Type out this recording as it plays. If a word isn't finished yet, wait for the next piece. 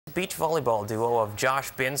Beach volleyball duo of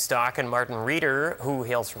Josh Binstock and Martin Reeder, who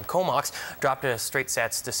hails from Comox, dropped a straight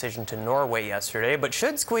sets decision to Norway yesterday, but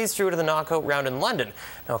should squeeze through to the knockout round in London.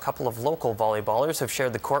 Now, a couple of local volleyballers have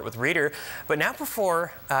shared the court with Reeder, but now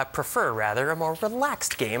prefer a more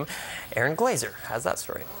relaxed game. Aaron Glazer has that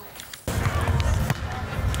story.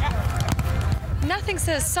 Nothing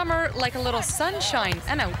says summer like a little sunshine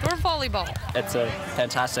and outdoor volleyball. It's a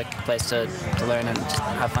fantastic place to learn and just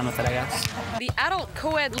have fun with it, I guess. The adult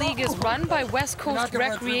co-ed league is run by West Coast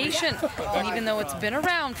Recreation, and even though it's been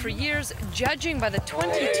around for years, judging by the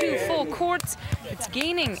 22 full courts, it's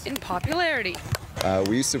gaining in popularity.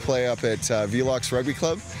 We used to play up at Volleyball Rugby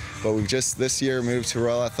Club, but we've just this year moved to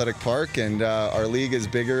Royal Athletic Park, and our league is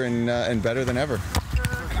bigger and better than ever.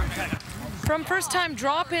 From first-time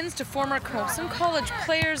drop-ins to former Camosun College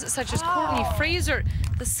players such as Courtney Fraser,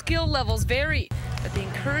 the skill levels vary, but the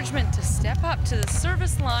encouragement to step up to the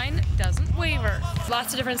service line doesn't waver.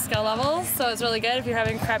 Lots of different skill levels, so it's really good. If you're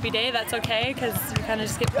having a crappy day, that's okay, because you kind of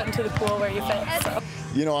just get put into the pool where you fit. So.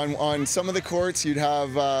 You know, on some of the courts, you'd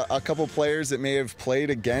have a couple players that may have played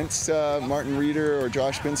against Martin Reeder or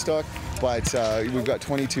Josh Binstock, but we've got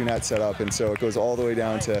 22 nets set up, and so it goes all the way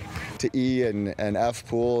down to E and F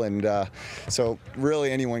pool, and so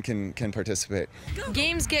really anyone can participate.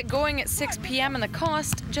 Games get going at 6 p.m. and the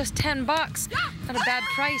cost just $10. Not a bad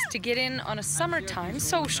price to get in on a summertime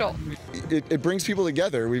social. It brings people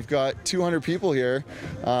together. We've got 200 people here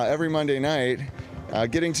every Monday night.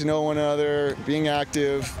 Getting to know one another, being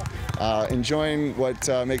active, enjoying what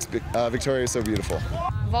makes Victoria so beautiful.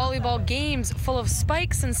 Volleyball games full of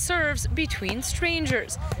spikes and serves between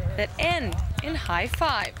strangers that end in high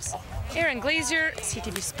fives. Aaron Glazer,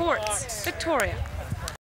 CTV Sports, Victoria.